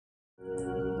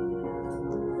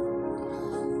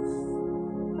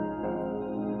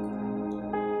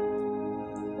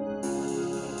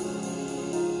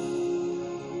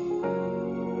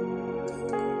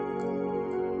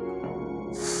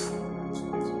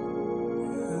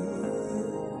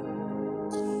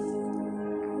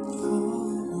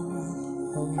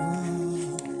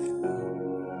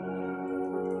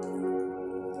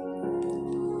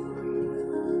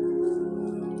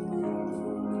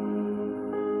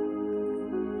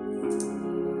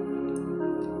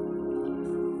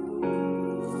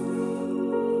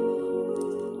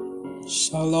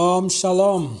Shalom,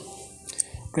 shalom.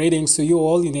 Greetings to you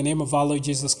all in the name of our Lord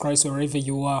Jesus Christ, wherever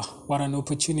you are. What an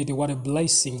opportunity, what a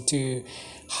blessing to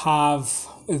have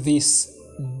this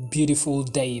beautiful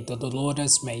day that the Lord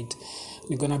has made.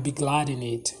 We're going to be glad in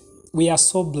it. We are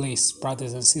so blessed,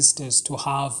 brothers and sisters, to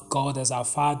have God as our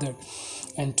Father,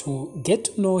 and to get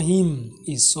to know Him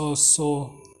is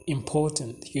so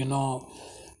important.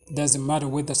 Doesn't matter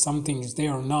whether something is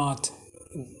there or not.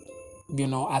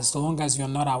 As long as you're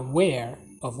not aware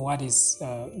of what is,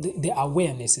 the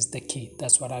awareness is the key.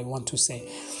 That's what I want to say.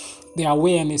 The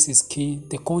awareness is key.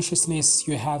 The consciousness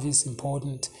you have is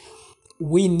important.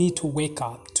 We need to wake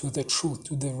up to the truth,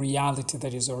 to the reality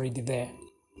that is already there.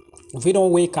 If we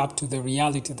don't wake up to the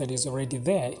reality that is already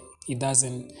there, it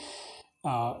doesn't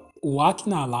work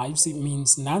in our lives. It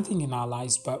means nothing in our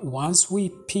lives. But once we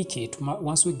pick it,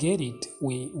 once we get it,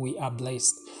 we are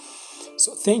blessed.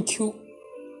 So thank you,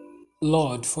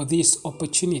 Lord, for this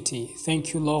opportunity.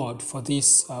 Thank you, Lord, for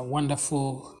this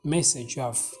wonderful message you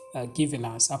have given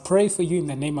us. I pray for you in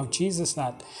the name of Jesus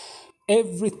that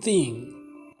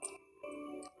everything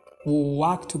will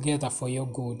work together for your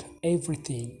good.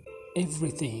 Everything,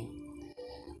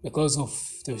 because of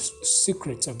the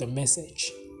secrets of the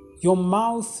message. Your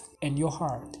mouth and your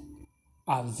heart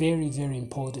are very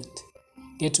important.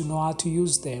 Get to know how to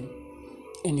use them,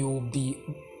 and you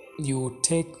will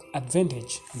take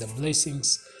advantage of the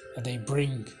blessings that they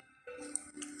bring.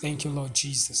 Thank you, Lord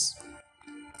Jesus.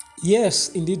 Yes,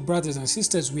 indeed, brothers and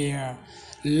sisters, we are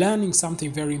learning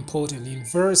something very important. In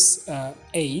verse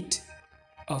 8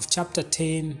 of chapter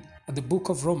 10 of the book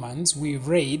of Romans, we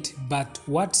read, "But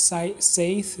what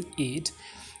saith it?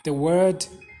 The word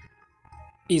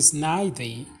is nigh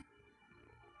thee,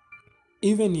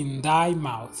 even in thy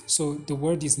mouth." So the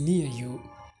word is near you,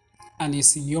 and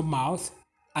is in your mouth,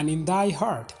 and in thy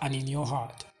heart, and in your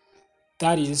heart.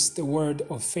 That is the word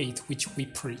of faith which we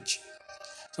preach.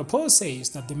 So Paul says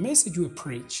that the message we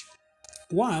preach,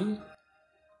 one,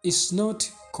 is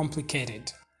not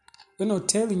complicated. We're not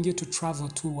telling you to travel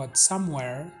towards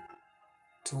somewhere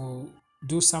to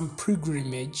do some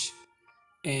pilgrimage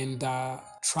and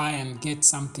try and get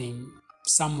something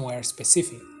somewhere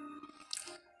specific.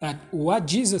 That what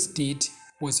Jesus did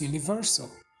was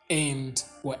universal, and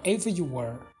wherever you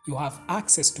were, you have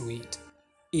access to it.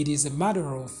 It is a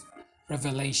matter of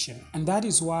revelation, and that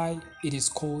is why it is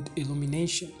called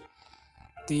illumination.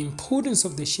 The importance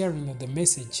of the sharing of the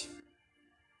message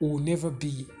will never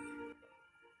be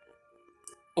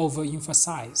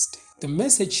overemphasized. The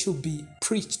message should be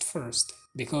preached first,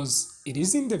 because it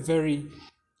is in the very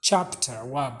chapter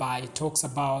whereby it talks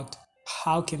about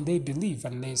how can they believe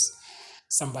unless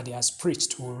somebody has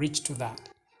preached who will reach to that.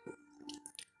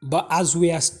 But as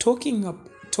we are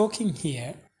talking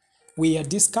here, we are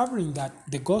discovering that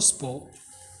the gospel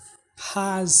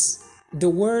has the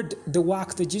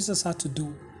work that Jesus had to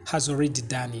do has already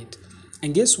done it.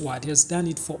 And guess what? He has done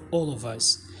it for all of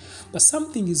us. But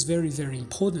something is very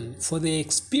important. For the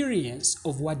experience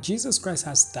of what Jesus Christ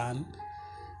has done,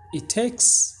 it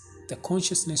takes the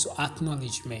consciousness or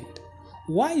acknowledgement.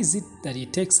 Why is it that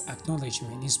it takes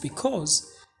acknowledgement? It's because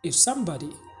if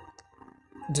somebody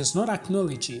does not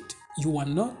acknowledge it, you are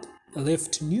not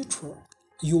left neutral.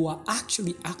 You are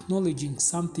actually acknowledging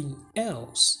something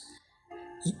else.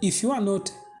 If you are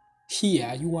not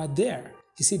here, you are there.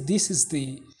 You see, this is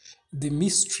the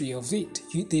mystery of it.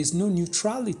 There's no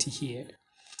neutrality here.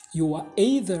 You are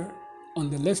either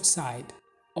on the left side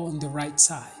or on the right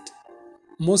side.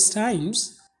 Most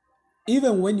times,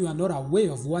 even when you are not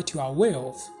aware of what you are aware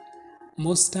of,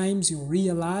 most times you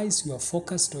realize you are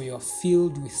focused or you are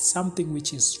filled with something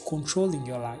which is controlling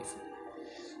your life.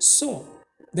 So,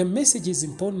 the message is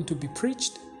important to be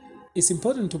preached. It's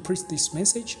important to preach this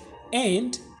message,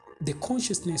 and the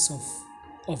consciousness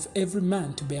of every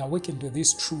man to be awakened to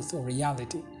this truth or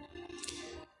reality.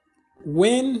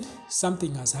 When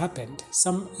something has happened,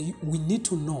 we need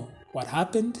to know what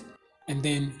happened and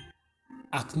then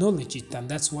acknowledge it, and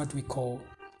that's what we call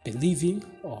believing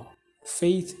or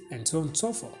faith, and so on and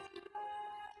so forth.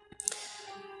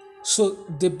 So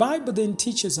the Bible then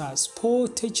teaches us, Paul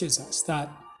teaches us that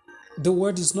the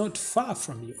word is not far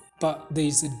from you, but there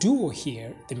is a duo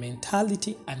here, the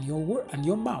mentality and your word and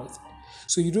your mouth.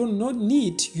 So you don't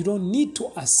need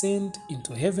to ascend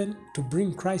into heaven to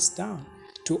bring Christ down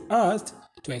to earth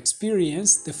to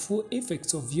experience the full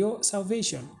effects of your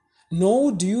salvation.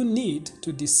 Nor do you need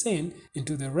to descend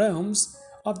into the realms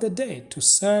of the dead to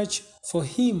search for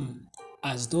him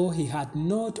as though he had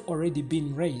not already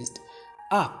been raised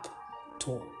up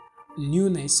to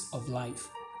newness of life.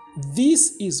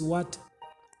 This is what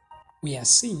we are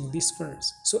seeing in this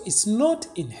verse. So it's not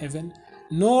in heaven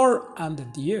nor under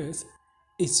the earth.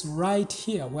 It's right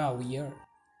here where we are.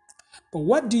 But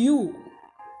what you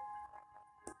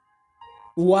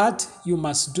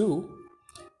must do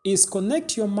is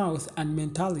connect your mouth and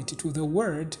mentality to the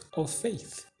word of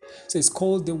faith. So it's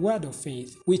called the word of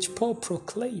faith, which Paul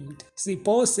proclaimed. See,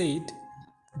 Paul said,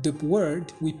 the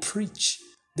word we preach,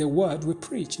 the word we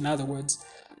preach. In other words,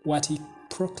 what he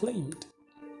proclaimed.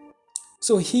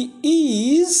 So he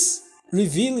is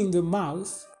revealing the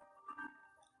mouth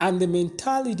and the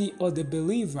mentality of the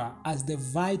believer as the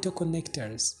vital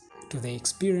connectors to the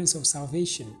experience of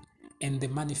salvation and the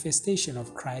manifestation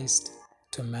of Christ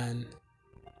to man.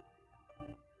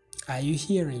 Are you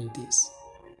hearing this?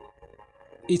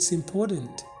 It's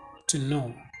important to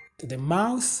know that the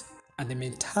mouth and the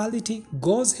mentality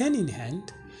goes hand in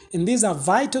hand, and these are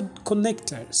vital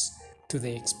connectors to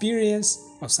the experience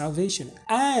of salvation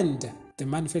and the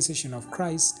manifestation of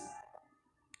Christ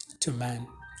to man.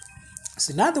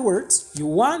 So in other words, you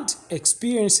want to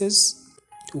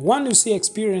see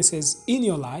experiences in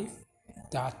your life.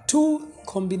 There are two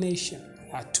combinations,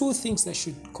 there are two things that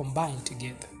should combine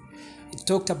together. We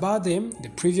talked about them in the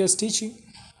previous teaching.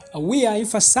 We are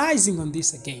emphasizing on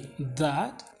this again,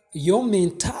 that your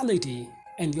mentality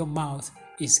and your mouth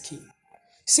is key.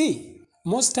 See,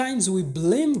 most times we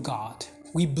blame God,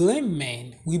 we blame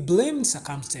men, we blame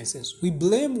circumstances, we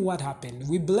blame what happened,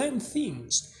 we blame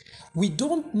things. We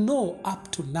don't know up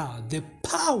to now the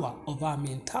power of our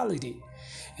mentality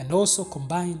and also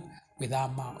combine with our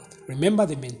mouth. Remember,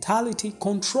 the mentality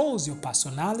controls your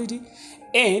personality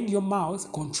and your mouth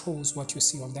controls what you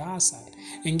see on the outside.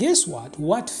 And guess what?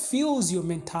 What fills your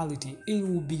mentality, it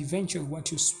will be eventually what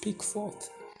you speak forth.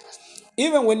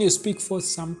 Even when you speak forth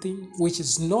something which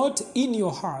is not in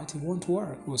your heart, it won't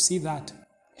work. We'll see that.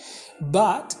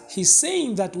 But he's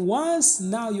saying that once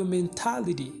now your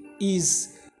mentality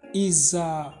is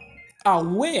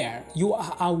aware, you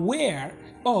are aware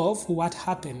of what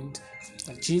happened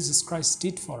that Jesus Christ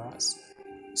did for us,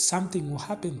 something will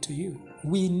happen to you.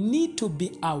 We need to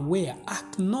be aware and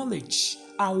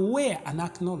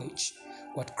acknowledge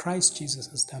what Christ Jesus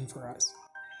has done for us.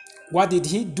 What did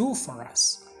he do for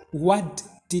us? What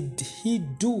did he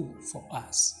do for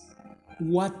us?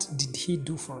 What did he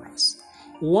do for us?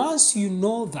 Once you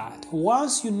know that,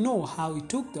 once you know how he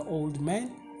took the old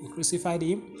man, he crucified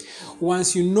him,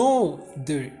 once you know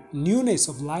the newness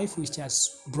of life which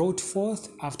has brought forth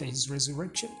after his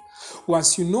resurrection,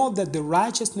 once you know that the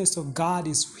righteousness of God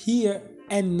is here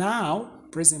and now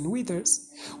present with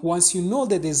us, once you know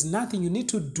that there's nothing you need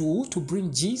to do to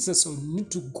bring Jesus, or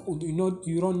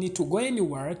you don't need to go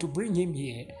anywhere to bring him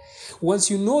here,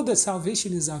 once you know that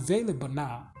salvation is available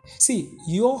now, see,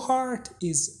 your heart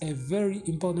is a very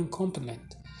important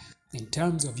component in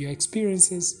terms of your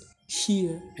experiences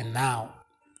here and now.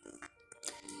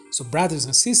 So brothers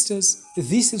and sisters,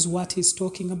 this is what he's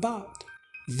talking about.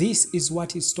 This is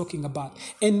what he's talking about.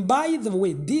 And by the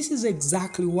way, this is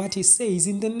exactly what he says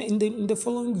in the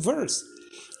following verse.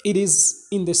 It is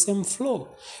in the same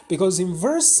flow. Because in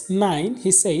verse 9,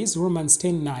 he says, Romans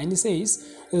 10:9, he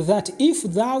says, that if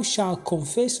thou shalt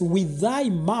confess with thy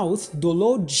mouth the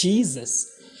Lord Jesus.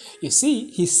 You see,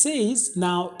 he says,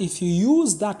 now if you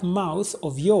use that mouth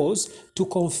of yours to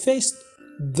confess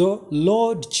the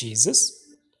Lord Jesus,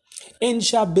 and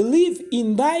shall believe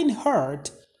in thine heart.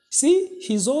 See,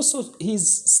 he's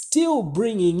still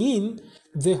bringing in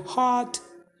the heart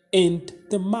and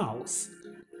the mouth.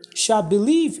 Shall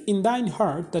believe in thine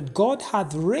heart that God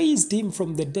hath raised him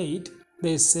from the dead.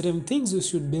 There's certain things you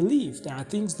should believe. There are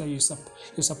things that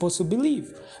you're supposed to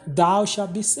believe. Thou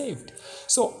shalt be saved.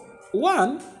 So,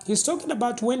 one, he's talking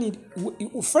about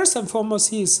first and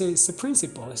foremost, it's a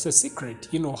principle, it's a secret.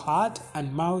 Heart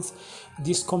and mouth,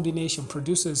 this combination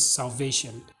produces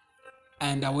salvation.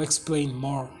 And I will explain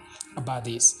more about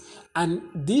this. And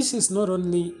this is not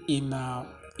only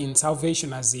in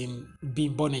salvation as in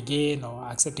being born again or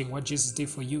accepting what Jesus did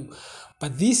for you,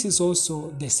 but this is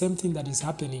also the same thing that is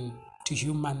happening to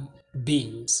human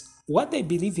beings. What they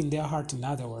believe in their heart, in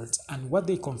other words, and what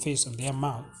they confess on their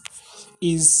mouth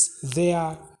is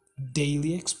their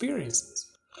daily experiences.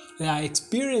 They are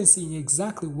experiencing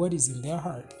exactly what is in their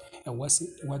heart and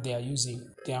what they are using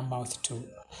their mouth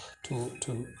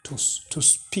to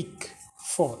speak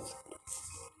forth.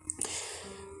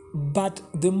 But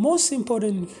the most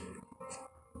important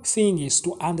thing is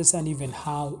to understand even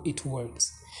how it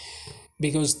works.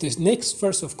 Because the next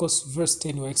verse, of course, verse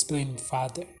 10 will explain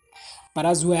further. But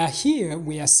as we are here,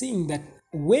 we are seeing that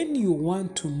when you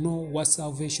want to know what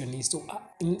salvation is,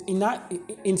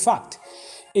 in fact,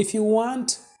 if you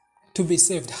want to be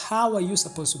saved, how are you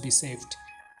supposed to be saved?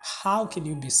 How can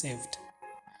you be saved?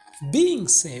 Being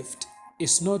saved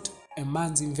is not a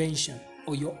man's invention.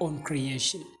 or your own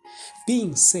creation.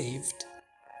 Being saved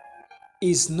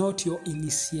is not your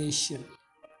initiation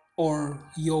or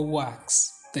your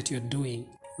works that you're doing.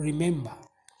 Remember,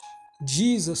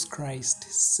 Jesus Christ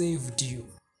saved you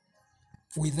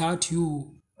without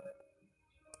you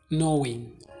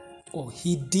knowing, or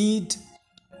he did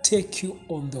take you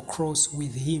on the cross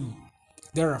with him.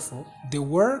 Therefore, the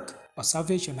work of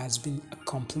salvation has been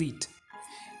complete.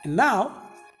 And now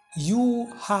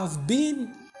you have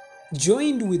been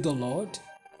joined with the Lord,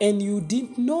 and you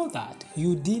didn't know that.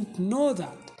 You didn't know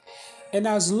that. And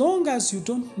as long as you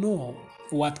don't know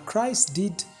what Christ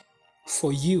did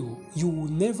for you, you will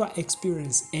never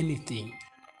experience anything.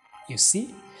 You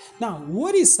see? Now,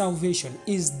 what is salvation?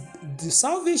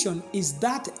 Salvation is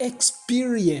that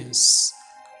experience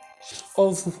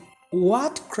of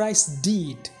what Christ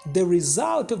did, the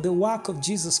result of the work of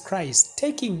Jesus Christ,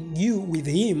 taking you with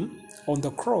him on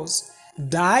the cross,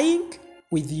 dying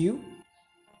with you,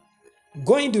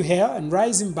 going to hell and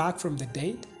rising back from the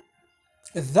dead.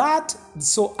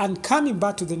 And coming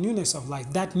back to the newness of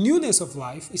life. That newness of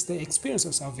life is the experience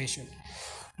of salvation.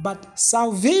 But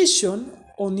salvation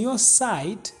on your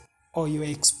side, or your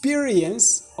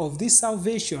experience of this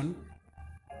salvation,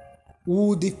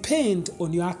 will depend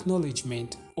on your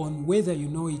acknowledgement on whether you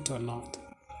know it or not.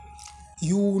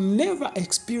 You will never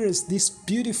experience this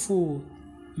beautiful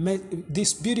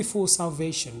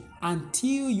salvation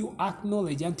until you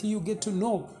acknowledge, until you get to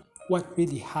know what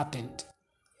really happened.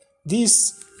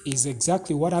 This is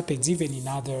exactly what happens even in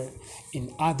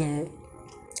other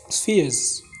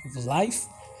spheres of life.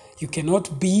 You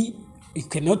cannot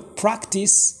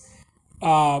practice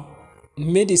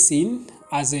medicine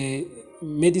as a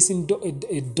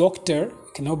doctor.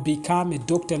 You cannot become a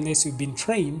doctor unless you've been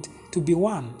trained to be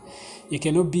one. You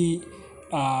cannot be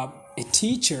a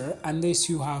teacher unless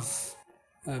you have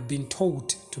been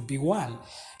taught to be one.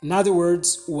 In other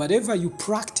words, whatever you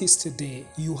practice today,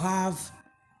 you have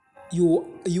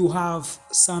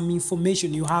some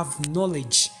information, you have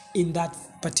knowledge in that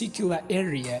particular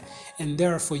area, and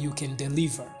therefore you can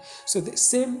deliver. So the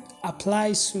same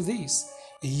applies to this.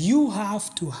 You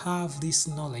have to have this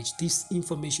knowledge, this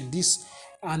information, this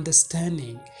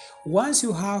understanding. Once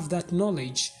you have that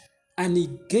knowledge and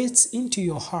it gets into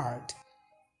your heart,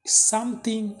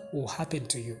 something will happen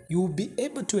to you. You will be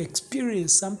able to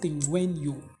experience something when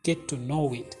you get to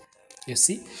know it. You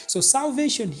see? So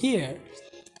salvation here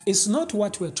is not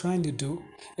what we're trying to do.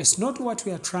 It's not what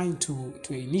we are trying to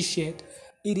initiate.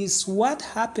 It is what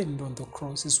happened on the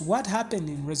cross. It's what happened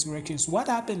in resurrection. It's what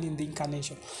happened in the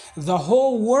incarnation. The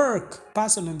whole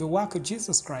person and the work of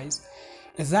Jesus Christ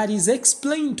that is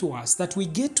explained to us, that we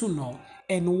get to know.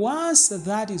 And once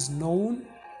that is known,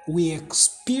 we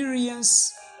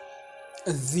experience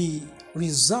the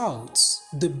results,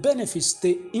 the benefits,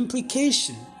 the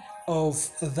implication of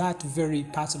that very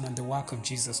person and the work of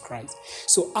Jesus Christ.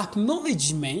 So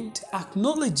acknowledging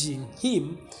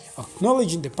him,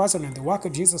 acknowledging the person and the work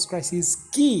of Jesus Christ is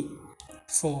key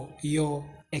for your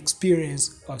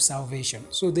experience of salvation.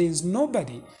 So there is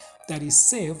nobody that is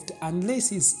saved unless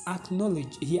he's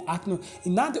acknowledged.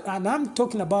 And I'm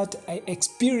talking about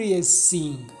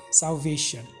experiencing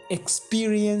salvation.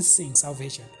 Experiencing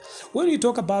salvation. When you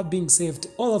talk about being saved,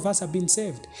 all of us have been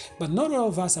saved, but not all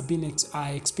of us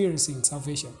are experiencing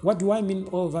salvation. What do I mean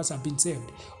all of us have been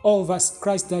saved? All of us,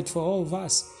 Christ died for all of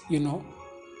us,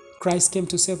 Christ came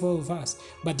to save all of us.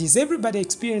 But is everybody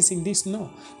experiencing this?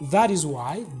 No. That is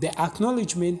why the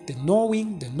acknowledgement, the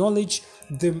knowing, the knowledge,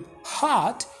 the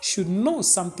heart should know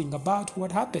something about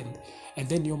what happened. And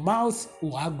then your mouth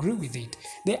will agree with it.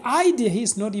 The idea here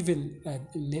is not even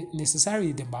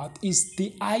necessarily the mouth, it's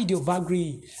the idea of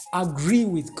agree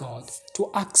with God,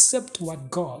 to accept what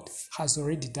God has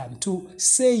already done, to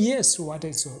say yes to what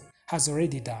has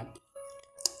already done.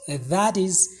 And that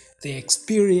is the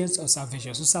experience of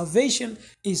salvation. So salvation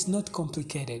is not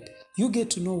complicated. You get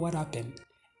to know what happened,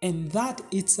 and that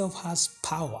itself has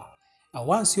power. And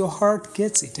once your heart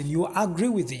gets it and you agree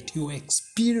with it, you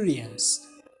experience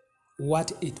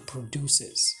what it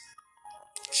produces.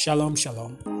 Shalom,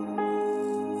 shalom.